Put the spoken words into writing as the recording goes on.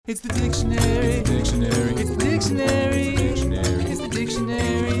It's the dictionary. Dictionary. It's the dictionary. Dictionary. It's the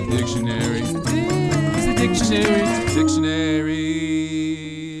dictionary. Dictionary. It's the dictionary. Dictionary.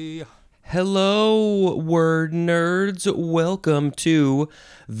 Hello, word nerds. Welcome to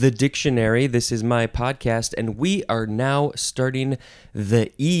The Dictionary. This is my podcast, and we are now starting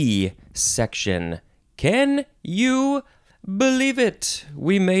the E section. Can you believe it?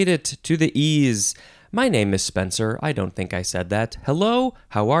 We made it to the E's. My name is Spencer. I don't think I said that. Hello,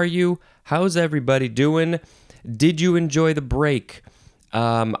 how are you? How's everybody doing? Did you enjoy the break?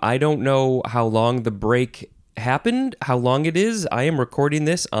 I don't know how long the break happened, how long it is. I am recording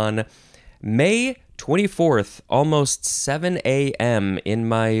this on May 24th, almost 7 a.m. in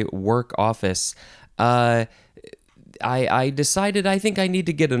my work office. I decided I think I need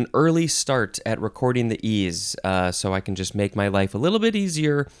to get an early start at recording the E's so I can just make my life a little bit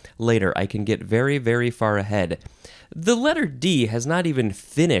easier later. I can get very, very far ahead. The letter D has not even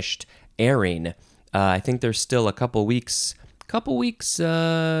finished airing. I think there's still a couple weeks to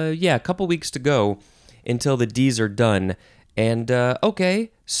go until the D's are done. And, okay,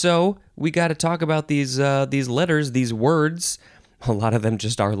 so we got to talk about these letters, these words. A lot of them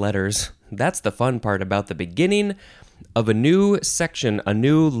just are letters. That's the fun part about the beginning of a new section, a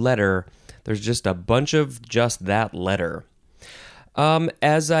new letter. There's just a bunch of just that letter.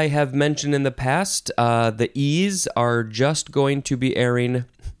 As I have mentioned in the past, the E's are just going to be airing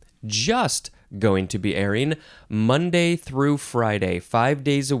Monday through Friday, 5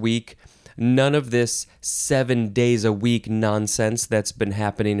 days a week. None of this 7 days a week nonsense that's been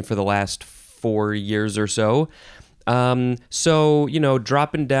happening for the last 4 years or so. So,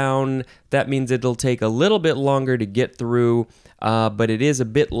 dropping down, that means it'll take a little bit longer to get through, but it is a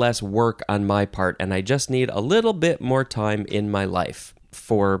bit less work on my part, and I just need a little bit more time in my life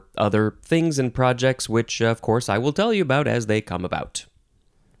for other things and projects, which, of course, I will tell you about as they come about.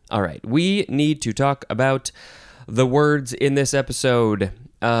 All right, we need to talk about the words in this episode.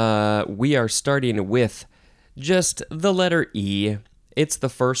 We are starting with just the letter E. It's the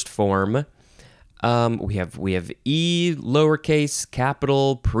first form. We have E, lowercase,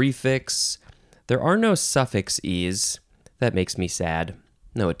 capital, prefix. There are no suffix E's. That makes me sad.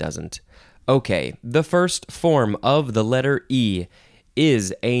 No, it doesn't. Okay, the first form of the letter E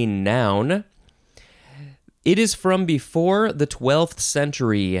is a noun. It is from before the 12th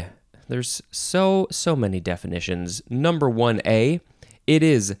century. There's so many definitions. Number 1A, it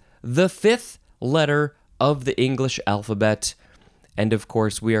is the fifth letter of the English alphabet. And of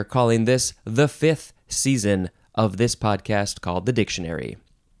course, we are calling this the fifth season of this podcast called The Dictionary.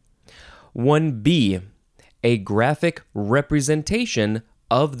 1B, a graphic representation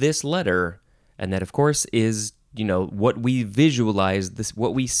of this letter. And that, of course, is, what we visualize,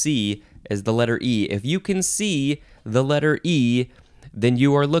 what we see as the letter E. If you can see the letter E, then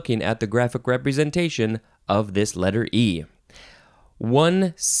you are looking at the graphic representation of this letter E.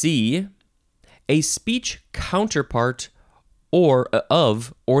 1C, a speech counterpart or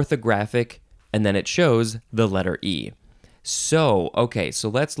of orthographic, and then it shows the letter E. So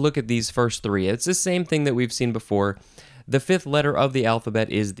let's look at these first three. It's the same thing that we've seen before. The fifth letter of the alphabet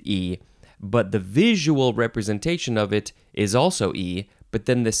is the E, but the visual representation of it is also E, but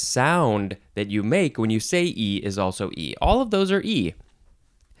then the sound that you make when you say E is also E. All of those are E.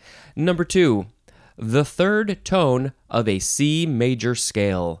 Number 2, the third tone of a C major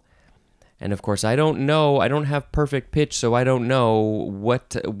scale. And of course, I don't have perfect pitch, so I don't know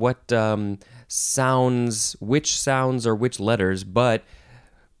what sounds, which sounds or which letters, but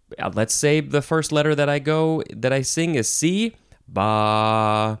let's say the first letter that I sing is C.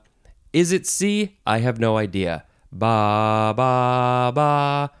 Ba. Is it C? I have no idea. Ba, ba,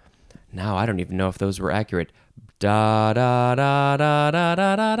 ba. Now, I don't even know if those were accurate. Da, da, da, da, da,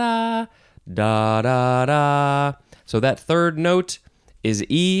 da, da, da. Da, da, da. So that third note is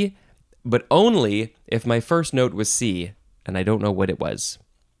E, but only if my first note was C, and I don't know what it was.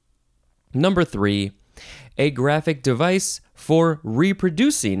 Number 3, a graphic device for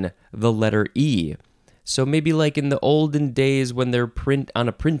reproducing the letter E. So maybe like in the olden days when they're on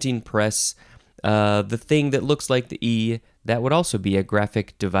a printing press, the thing that looks like the E, that would also be a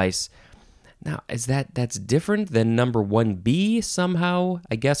graphic device. Now, that's different than number 1B somehow?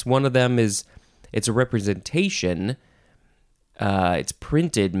 I guess one of them it's a representation. It's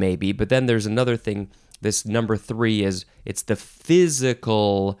printed maybe, but then there's another thing. This number 3 it's the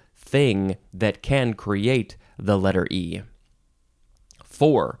physical thing that can create the letter E.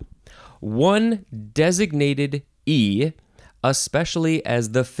 4, one designated E, especially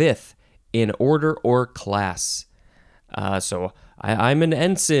as the fifth in order or class. So I'm an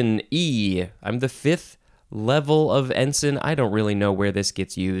ensign E. I'm the fifth level of ensign. I don't really know where this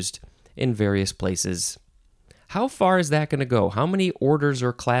gets used in various places. How far is that going to go? How many orders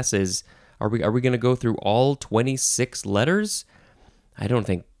or classes are we going to go through all 26 letters? I don't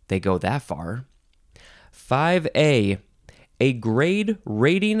think they go that far. 5A, a grade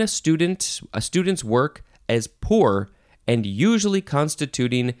rating a student's work as poor and usually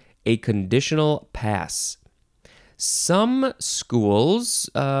constituting a conditional pass. Some schools,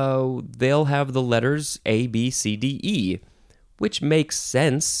 they'll have the letters A, B, C, D, E, which makes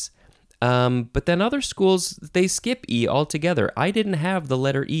sense. But then other schools, they skip E altogether. I didn't have the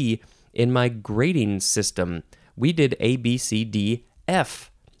letter E in my grading system. We did A, B, C, D,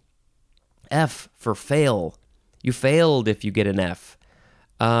 F. F for fail. You failed if you get an F.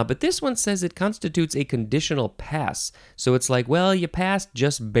 But this one says it constitutes a conditional pass. So it's like, well, you passed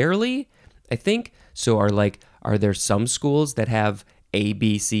just barely, I think. So are there some schools that have A,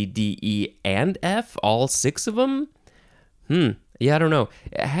 B, C, D, E, and F, all 6 of them? Yeah, I don't know.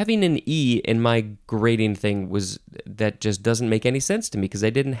 Having an E in my grading thing that just doesn't make any sense to me because I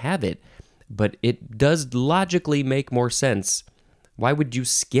didn't have it. But it does logically make more sense. Why would you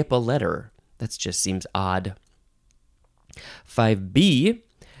skip a letter? That just seems odd. 5B,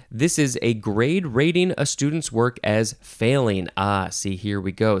 this is a grade rating a student's work as failing. See, here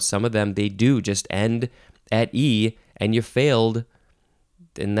we go. Some of them, they do just end at E, and you failed,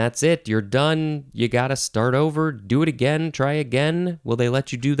 and that's it. You're done. You got to start over, do it again, try again. Will they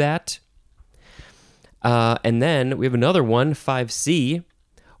let you do that? And then we have another one, 5C,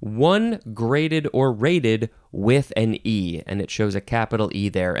 one graded or rated with an E, and it shows a capital E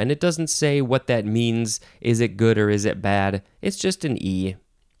there, and it doesn't say what that means. Is it good or is it bad? It's just an E.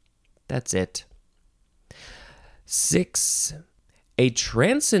 That's it. 6, a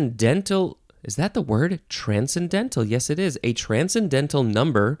transcendental, is that the word? Transcendental. Yes, it is. A transcendental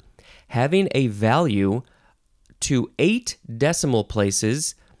number having a value to 8 decimal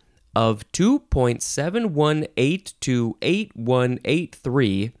places of 2.718 to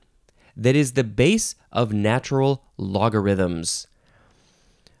 8183 that is the base of natural logarithms.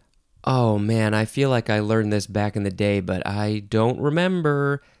 Oh man, I feel like I learned this back in the day, but I don't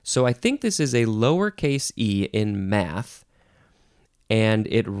remember. So I think this is a lowercase e in math, and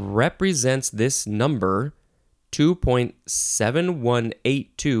it represents this number,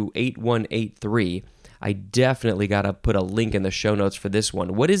 2.71828183. I definitely got to put a link in the show notes for this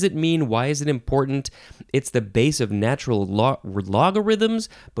one. What does it mean? Why is it important? It's the base of natural logarithms,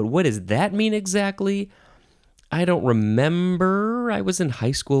 but what does that mean exactly? I don't remember. I was in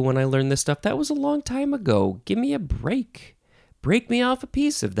high school when I learned this stuff. That was a long time ago. Give me a break. Break me off a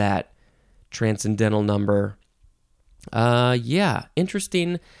piece of that transcendental number. Yeah,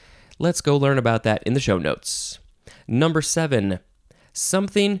 interesting. Let's go learn about that in the show notes. Number 7,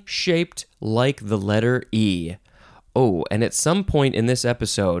 something shaped like the letter E. Oh, and at some point in this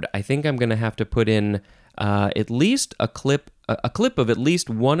episode, I think I'm going to have to put in at least a clip of at least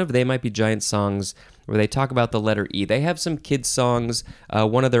one of They Might Be Giant songs where they talk about the letter E. They have some kids songs.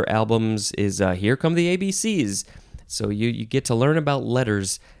 One of their albums is Here Come the ABCs. So you get to learn about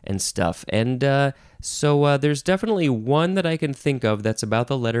letters and stuff. And so there's definitely one that I can think of that's about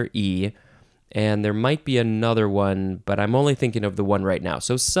the letter E. And there might be another one, but I'm only thinking of the one right now.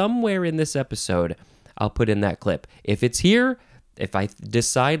 So somewhere in this episode, I'll put in that clip. If it's here, if I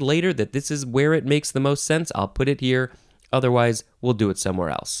decide later that this is where it makes the most sense, I'll put it here. Otherwise, we'll do it somewhere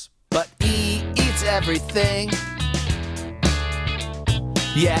else. But E eats everything.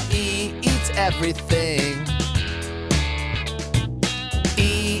 Yeah, E eats everything.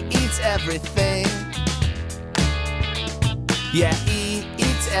 E eats everything. Yeah, E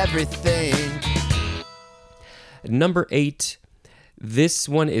eats everything. Number 8, this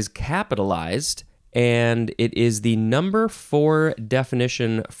one is capitalized, and it is the number 4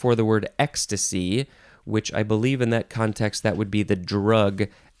 definition for the word ecstasy, which I believe in that context that would be the drug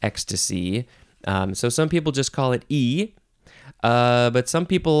ecstasy. So some people just call it E, but some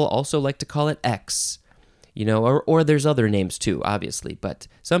people also like to call it X, or there's other names too, obviously, but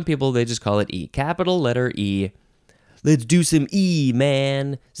some people, they just call it E. Capital letter E. Let's do some E,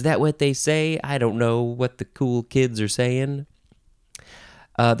 man. Is that what they say? I don't know what the cool kids are saying.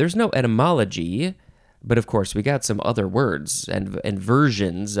 There's no etymology, but of course we got some other words and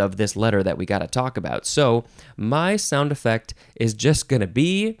versions of this letter that we got to talk about. So my sound effect is just going to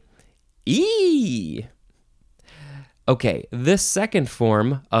be E. Okay, the second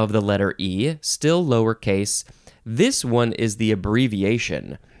form of the letter E, still lowercase. This one is the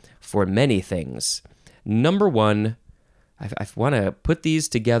abbreviation for many things. Number 1, I want to put these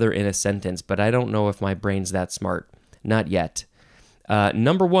together in a sentence, but I don't know if my brain's that smart. Not yet.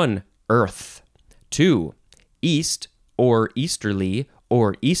 Number 1, Earth. 2, east or easterly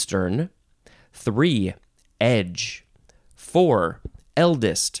or eastern. 3, edge. 4,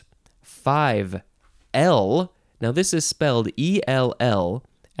 eldest. 5, L. Now this is spelled E-L-L,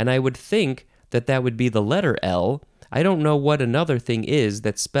 and I would think that that would be the letter L. I don't know what another thing is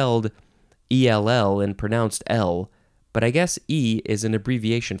that's spelled E-L-L and pronounced L, but I guess E is an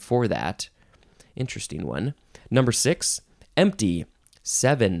abbreviation for that. Interesting one. Number 6, empty.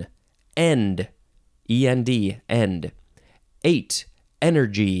 7, end. E-N-D, end. 8,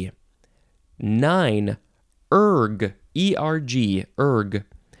 energy. 9, erg. E-R-G, erg.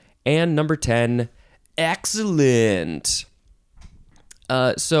 And number 10, excellent.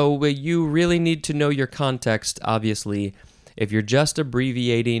 So you really need to know your context, obviously. If you're just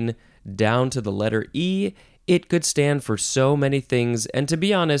abbreviating down to the letter E, it could stand for so many things. And to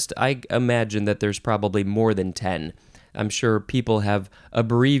be honest, I imagine that there's probably more than 10. I'm sure people have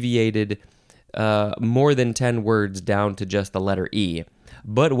abbreviated more than 10 words down to just the letter E.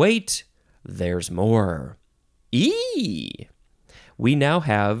 But wait, there's more. E. We now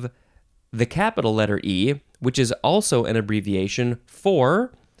have the capital letter E, which is also an abbreviation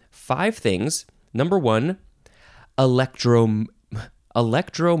for 5 things. Number 1,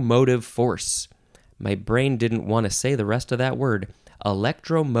 electromotive force. My brain didn't want to say the rest of that word.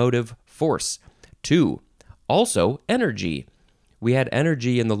 Electromotive force. 2, also energy. We had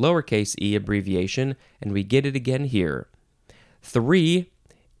energy in the lowercase e abbreviation, and we get it again here. 3,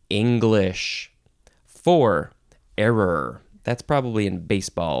 English. 4, error. That's probably in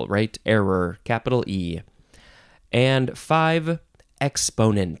baseball, right? Error, capital E. And 5,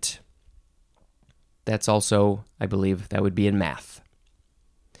 exponent. That's also, I believe, that would be in math.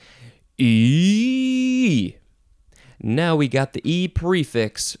 E. Now we got the E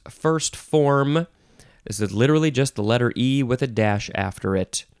prefix, first form. This is literally just the letter E with a dash after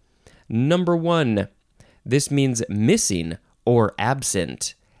it. Number 1, this means missing or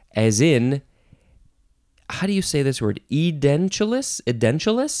absent, as in, how do you say this word? Edentulous?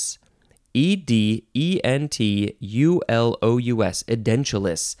 Edentulous? E-D-E-N-T-U-L-O-U-S.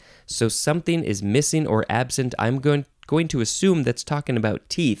 Edentulous. So something is missing or absent. I'm going to assume that's talking about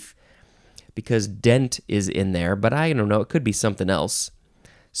teeth because dent is in there, but I don't know. It could be something else.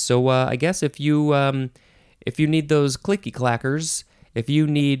 So I guess if you need those clicky clackers, if you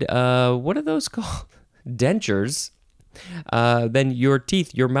need, what are those called? Dentures. Then your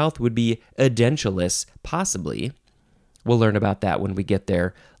teeth, your mouth would be edentulous, possibly. We'll learn about that when we get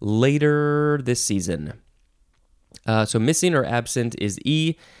there later this season. So missing or absent is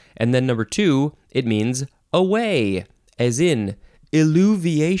E. And then number 2, it means away, as in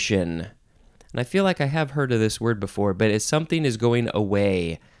illuviation. And I feel like I have heard of this word before, but if something is going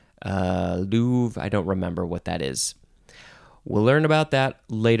away, I don't remember what that is. We'll learn about that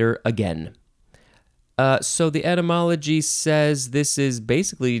later again. So the etymology says this is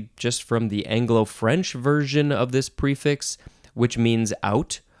basically just from the Anglo-French version of this prefix, which means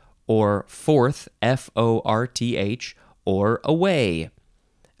out, or forth, F-O-R-T-H, or away.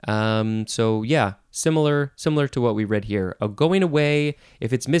 So yeah, similar to what we read here. Going away,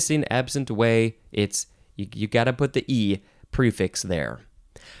 if it's missing, absent, away, it's you got to put the E prefix there.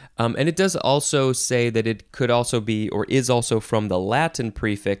 And it does also say that it could also be, or is also from the Latin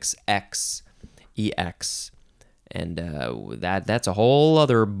prefix ex, EX. And that's a whole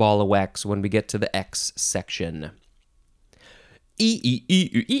other ball of wax when we get to the X section.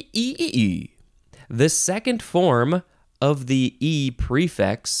 E. The second form of the E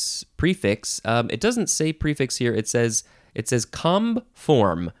prefix, it doesn't say prefix here, it says comb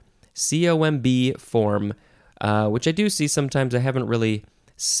form, C-O-M-B form, which I do see sometimes. I haven't really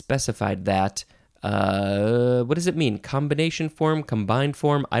specified that. What does it mean? Combination form, combined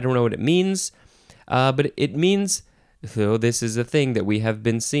form? I don't know what it means. But it means, though this is a thing that we have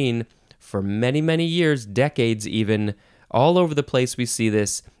been seeing for many, many years, decades even, all over the place we see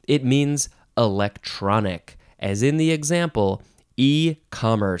this, it means electronic, as in the example,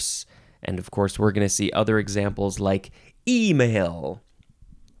 e-commerce. And of course, we're going to see other examples like email.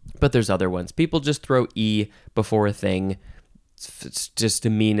 But there's other ones. People just throw E before a thing. It's just to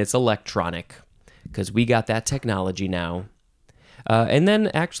mean it's electronic, because we got that technology now. And then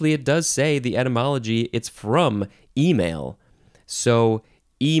actually it does say the etymology, it's from email. So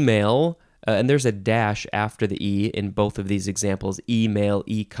email, and there's a dash after the E in both of these examples, email,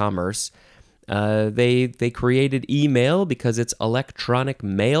 e-commerce. They created email because it's electronic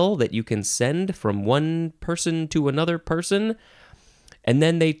mail that you can send from one person to another person. And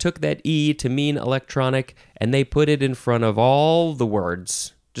then they took that E to mean electronic, and they put it in front of all the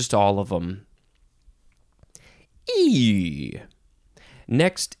words, just all of them. E.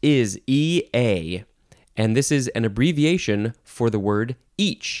 Next is EA, And this is an abbreviation for the word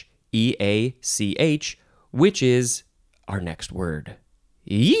each, E-A-C-H, which is our next word.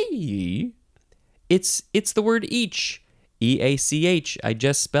 It's the word each, E-A-C-H. I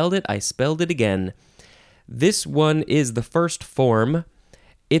just spelled it. I spelled it again. This one is the first form.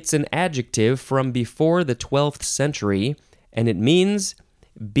 It's an adjective from before the 12th century, and it means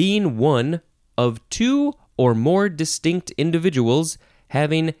being one of two or more distinct individuals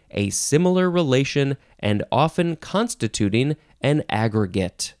having a similar relation and often constituting an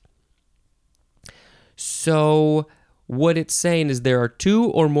aggregate. So what it's saying is there are two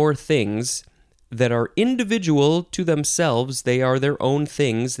or more things that are individual to themselves. They are their own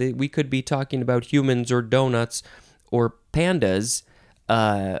things. We could be talking about humans or donuts or pandas,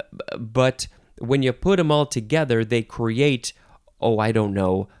 but when you put them all together, they create,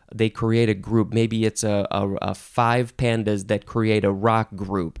 they create a group. Maybe it's a 5 pandas that create a rock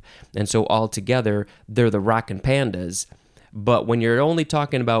group. And so all together, they're the rockin' pandas. But when you're only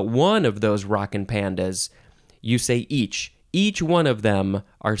talking about one of those rockin' pandas, you say each. Each one of them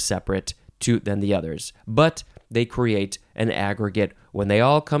are separate than the others. But they create an aggregate when they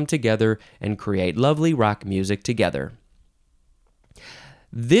all come together and create lovely rock music together.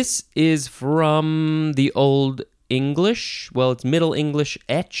 This is from the Old English. Well, it's Middle English,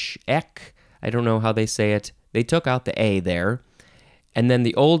 ek. I don't know how they say it. They took out the A there. And then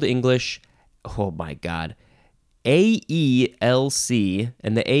the Old English, oh my God, A-E-L-C,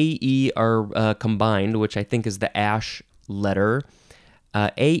 and the A-E are combined, which I think is the ash letter.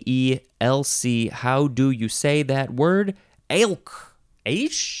 A-E-L-C, how do you say that word? Elk.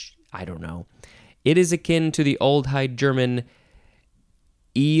 Aish? I don't know. It is akin to the Old High German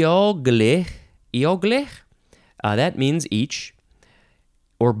Eoglich. That means each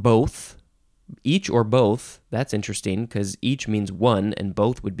or both. Each or both. That's interesting because each means one and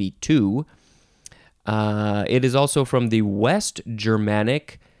both would be two. It is also from the West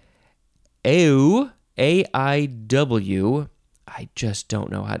Germanic Eu, A-I-W. I just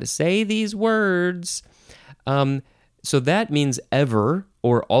don't know how to say these words. So that means ever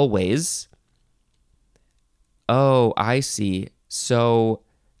or always. Oh, I see. So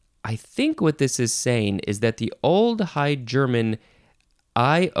I think what this is saying is that the Old High German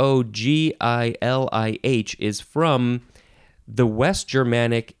I-O-G-I-L-I-H is from the West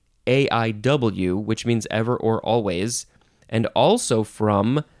Germanic A-I-W, which means ever or always, and also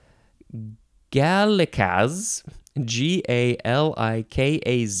from Gallicaz, G-A-L-I-K-A-Z,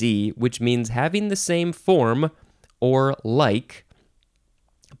 which means having the same form or like.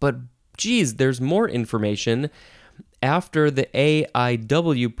 But geez, there's more information. After the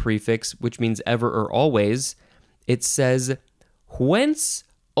A-I-W prefix, which means ever or always, it says, whence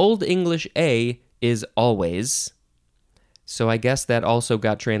Old English A is always. So I guess that also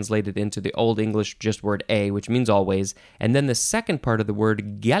got translated into the Old English just word A, which means always. And then the second part of the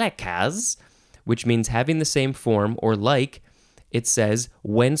word gallicaz, which means having the same form or like, it says,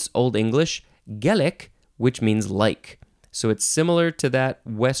 whence Old English gallic, which means like. So it's similar to that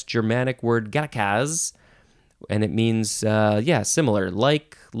West Germanic word gallicaz, and it means, similar,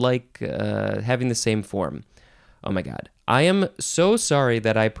 like having the same form. Oh my God. I am so sorry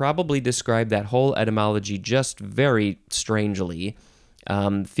that I probably described that whole etymology just very strangely.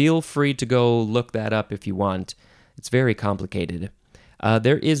 Feel free to go look that up if you want. It's very complicated.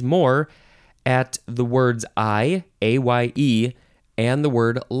 There is more at the words I, A-Y-E, and the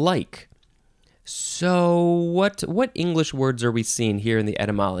word like. So what English words are we seeing here in the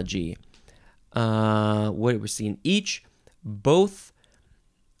etymology? What are we seeing? Each, both,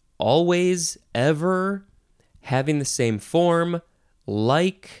 always, ever, having the same form,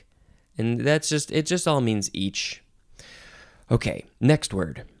 like, and it just all means each. Okay, next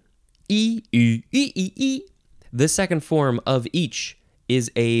word. E. The second form of each is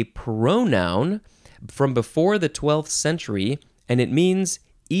a pronoun from before the 12th century, and it means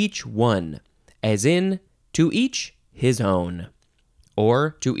each one, as in to each his own,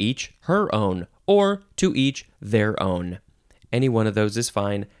 or to each her own, or to each their own. Any one of those is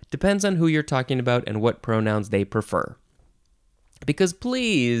fine. Depends on who you're talking about and what pronouns they prefer. Because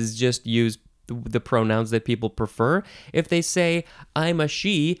please just use the pronouns that people prefer. If they say, I'm a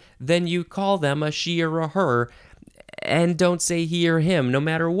she, then you call them a she or a her, and don't say he or him. No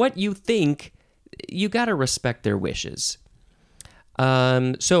matter what you think, you gotta respect their wishes.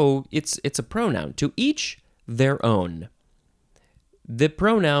 So it's a pronoun. To each their own. The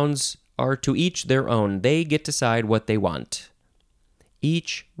pronouns are to each their own. They get to decide what they want.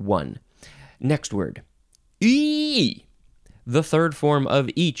 Each one. Next word. E. The third form of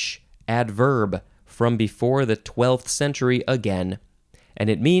each, adverb, from before the 12th century again. And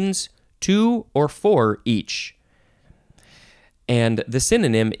it means 2 or 4 each. And the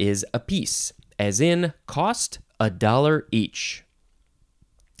synonym is apiece, as in cost $1 each.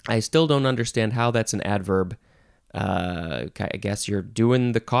 I still don't understand how that's an adverb. I guess you're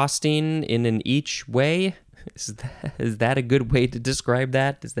doing the costing in an each way. Is that a good way to describe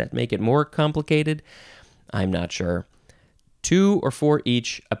that? Does that make it more complicated? I'm not sure. 2 or 4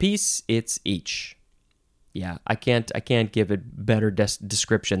 each. Apiece, it's each. Yeah, I can't give a better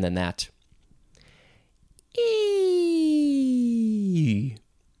description than that.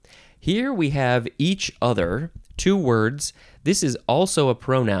 Here we have each other, 2 words. This is also a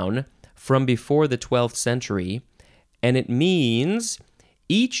pronoun from before the 12th century, and it means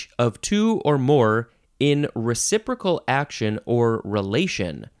each of 2 or more in reciprocal action or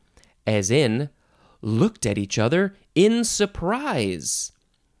relation, as in looked at each other in surprise.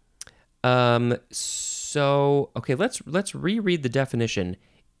 Okay, let's reread the definition.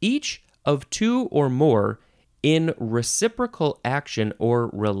 Each of 2 or more in reciprocal action or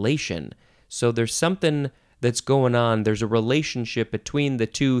relation. So there's something that's going on. There's a relationship between the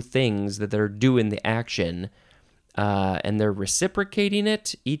 2 things that are doing the action, and they're reciprocating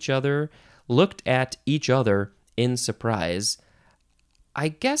it, each other, looked at each other in surprise. I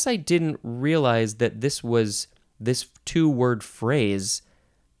guess I didn't realize that this 2-word phrase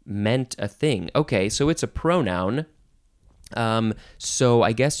meant a thing. Okay, so it's a pronoun. So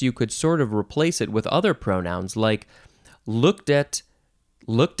I guess you could sort of replace it with other pronouns like looked at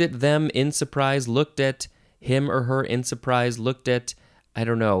them in surprise, looked at him or her in surprise, looked at, I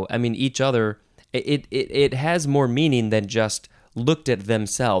don't know. I mean, each other, it has more meaning than just looked at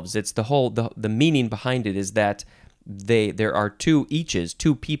themselves. It's the meaning behind it is that there are 2 eaches,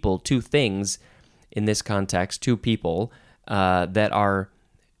 2 people, 2 things in this context, 2 people that are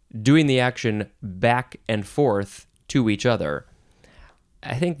doing the action back and forth to each other.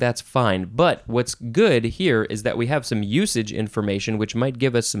 I think that's fine, but what's good here is that we have some usage information which might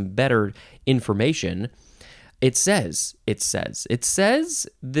give us some better information. It says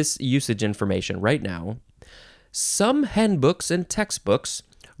this usage information right now. Some handbooks and textbooks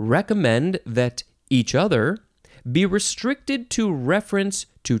recommend that each other be restricted to reference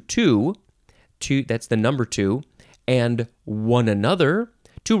to 2, that's the number 2, and one another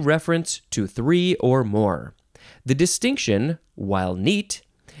to reference to 3 or more. The distinction, while neat,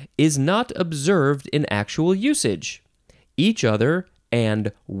 is not observed in actual usage. Each other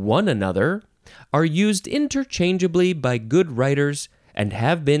and one another are used interchangeably by good writers and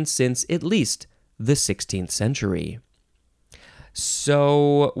have been since at least the 16th century.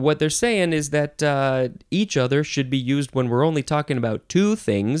 So what they're saying is that each other should be used when we're only talking about 2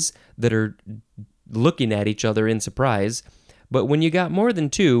 things that are looking at each other in surprise, but when you got more than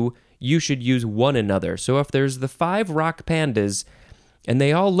 2, you should use one another. So if there's the 5 rock pandas and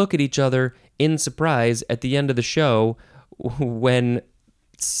they all look at each other in surprise at the end of the show when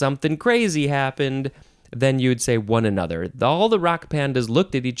something crazy happened, then you'd say one another. All the rock pandas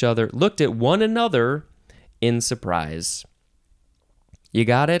looked at one another in surprise. You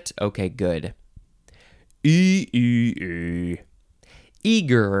got it? Okay, good.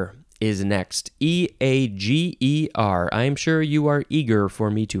 Eager is next. E-A-G-E-R. I'm sure you are eager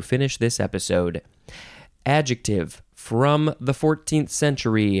for me to finish this episode. Adjective from the 14th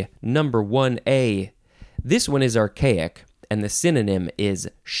century, number 1A. This one is archaic, and the synonym is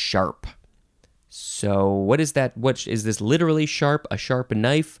sharp. So what is that? What is this literally sharp, a sharp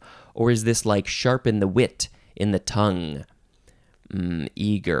knife, or is this like sharpen the wit in the tongue?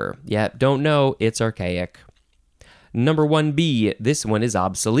 Eager. Yeah, don't know. It's archaic. Number 1B, this one is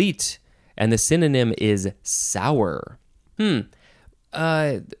obsolete, and the synonym is sour.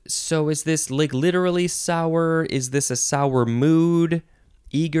 So is this like literally sour? Is this a sour mood?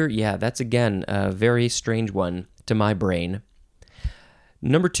 Eager? Yeah, that's again a very strange one to my brain.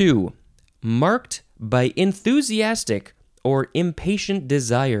 Number 2, marked by enthusiastic or impatient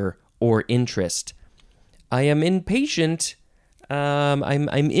desire or interest. I am impatient.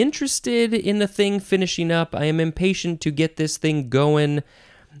 I'm interested in the thing finishing up. I am impatient to get this thing going,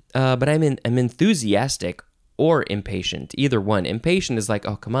 but I'm enthusiastic or impatient. Either one. Impatient is like,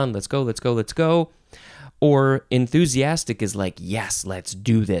 oh, come on, let's go. Or enthusiastic is like, yes, let's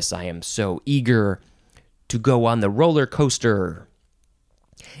do this. I am so eager to go on the roller coaster.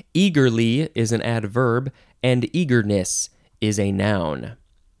 Eagerly is an adverb, and eagerness is a noun.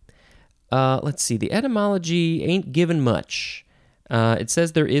 Let's see. The etymology ain't given much. It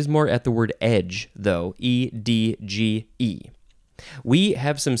says there is more at the word edge, though, E-D-G-E. We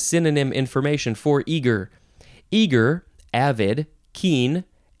have some synonym information for eager. Eager, avid, keen,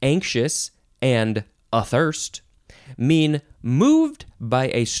 anxious, and athirst. mean moved by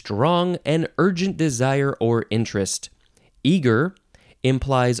a strong and urgent desire or interest. Eager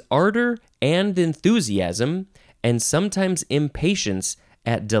implies ardor and enthusiasm, and sometimes impatience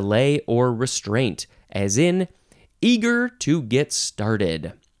at delay or restraint, as in eager to get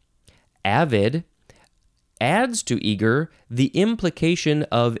started. Avid adds to eager the implication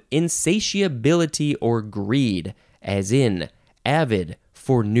of insatiability or greed, as in avid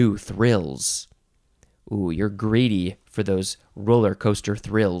for new thrills. Ooh, you're greedy for those roller coaster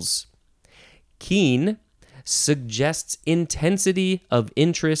thrills. Keen suggests intensity of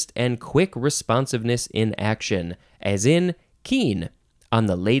interest and quick responsiveness in action, as in keen on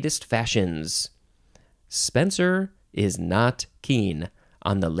the latest fashions. Spencer is not keen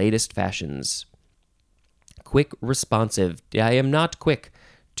on the latest fashions. Quick responsive. I am not quick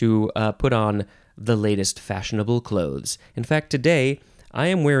to put on the latest fashionable clothes. In fact, today I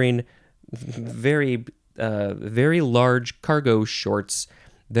am wearing very large cargo shorts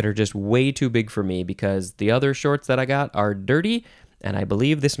that are just way too big for me because the other shorts that I got are dirty, and I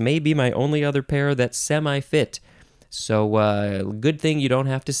believe this may be my only other pair that's semi-fit. So good thing you don't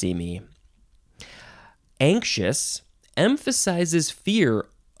have to see me. Anxious emphasizes fear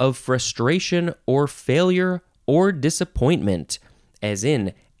of frustration or failure or disappointment, as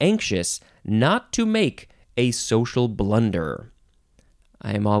in anxious not to make a social blunder.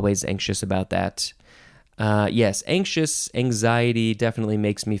 I am always anxious about that. Yes, anxious, anxiety definitely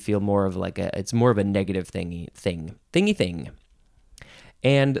makes me feel more of it's more of a negative thing.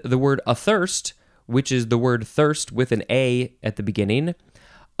 And the word athirst, which is the word thirst with an A at the beginning,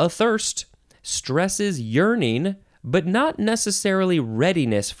 athirst stresses yearning, but not necessarily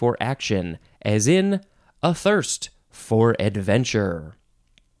readiness for action, as in athirst for adventure.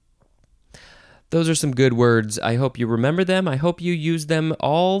 Those are some good words. I hope you remember them. I hope you use them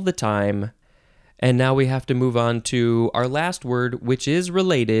all the time. And now we have to move on to our last word, which is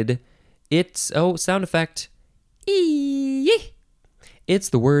related. It's, sound effect. Eee. It's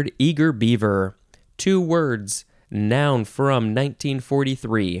the word eager beaver. 2 words, noun from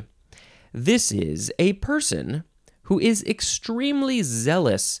 1943. This is a person who is extremely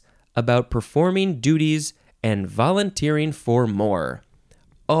zealous about performing duties and volunteering for more.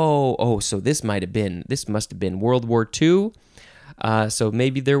 So this must have been World War II. So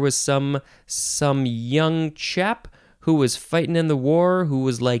maybe there was some young chap who was fighting in the war who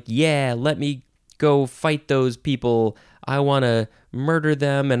was like, yeah, let me go fight those people. I want to murder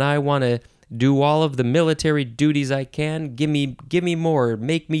them and I want to do all of the military duties I can. Give me more.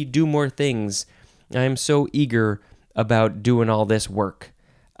 Make me do more things. I am so eager about doing all this work.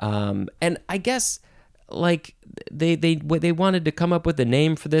 And I guess like they wanted to come up with a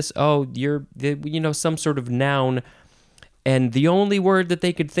name for this. Some sort of noun. And the only word that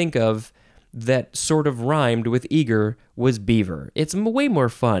they could think of that sort of rhymed with eager was beaver. It's way more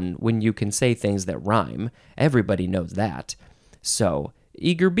fun when you can say things that rhyme. Everybody knows that. So,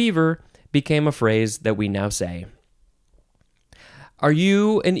 eager beaver became a phrase that we now say. Are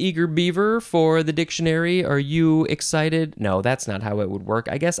you an eager beaver for the dictionary? Are you excited? No, that's not how it would work.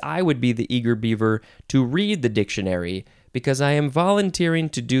 I guess I would be the eager beaver to read the dictionary because I am volunteering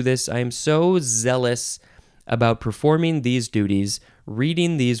to do this. I am so zealous about performing these duties,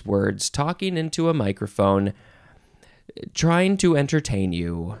 reading these words, talking into a microphone, trying to entertain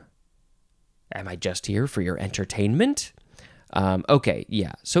you. Am I just here for your entertainment? Okay,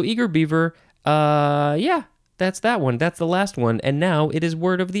 yeah. So eager beaver, that's that one. That's the last one. And now it is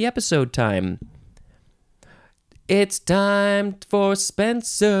word of the episode time. It's time for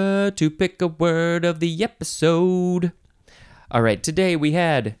Spencer to pick a word of the episode. All right, today we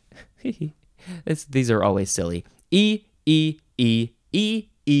had... These are always silly. E, E, E, E,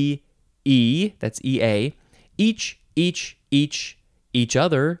 E, E, that's E-A. Each, each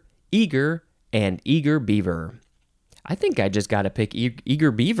other, eager, and eager beaver. I think I just got to pick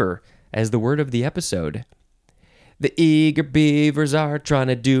eager beaver as the word of the episode. The eager beavers are trying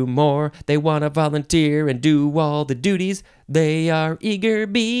to do more. They want to volunteer and do all the duties. They are eager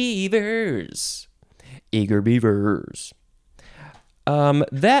beavers. Eager beavers.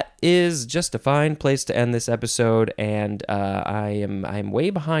 That is just a fine place to end this episode, and I'm way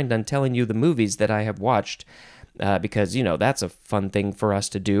behind on telling you the movies that I have watched, because that's a fun thing for us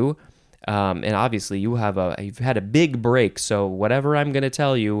to do. And obviously you've had a big break, so whatever I'm going to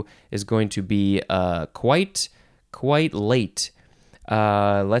tell you is going to be quite late.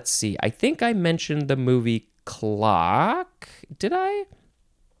 Let's see. I think I mentioned the movie Clock. Did I?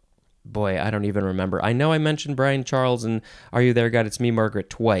 Boy, I don't even remember. I know I mentioned Brian Charles and Are You There, God? It's Me,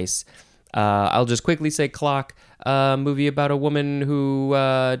 Margaret twice. I'll just quickly say Clock, movie about a woman who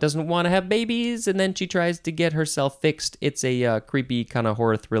doesn't want to have babies, and then she tries to get herself fixed. It's a creepy kind of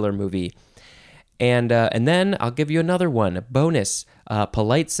horror thriller movie. And then I'll give you another one, bonus,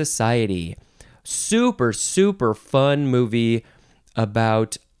 Polite Society. Super, super fun movie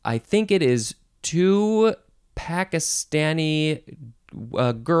about, I think it is two Pakistani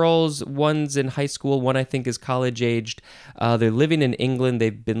girls. One's in high school, one I think is college aged. They're living in England.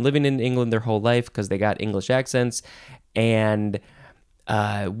 They've been living in England their whole life because they got English accents. And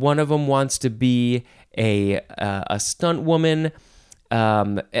one of them wants to be a stunt woman.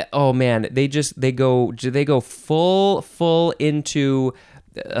 Oh man, they go full into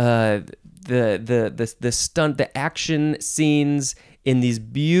the stunt, the action scenes in these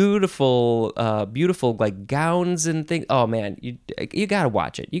beautiful like gowns and things. Oh man, you gotta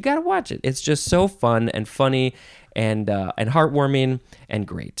watch it. You gotta watch it. It's just so fun and funny and heartwarming and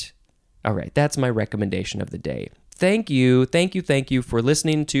great. All right, that's my recommendation of the day. Thank you for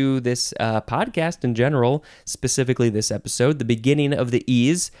listening to this podcast in general, specifically this episode, the beginning of the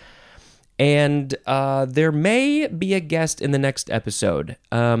E's. And there may be a guest in the next episode.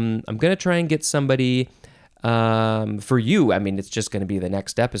 I'm going to try and get somebody for you. I mean, it's just going to be the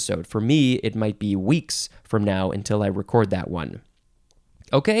next episode. For me, it might be weeks from now until I record that one.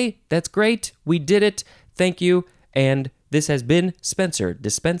 Okay, that's great. We did it. Thank you. And this has been Spencer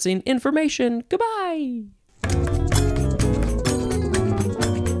dispensing information. Goodbye.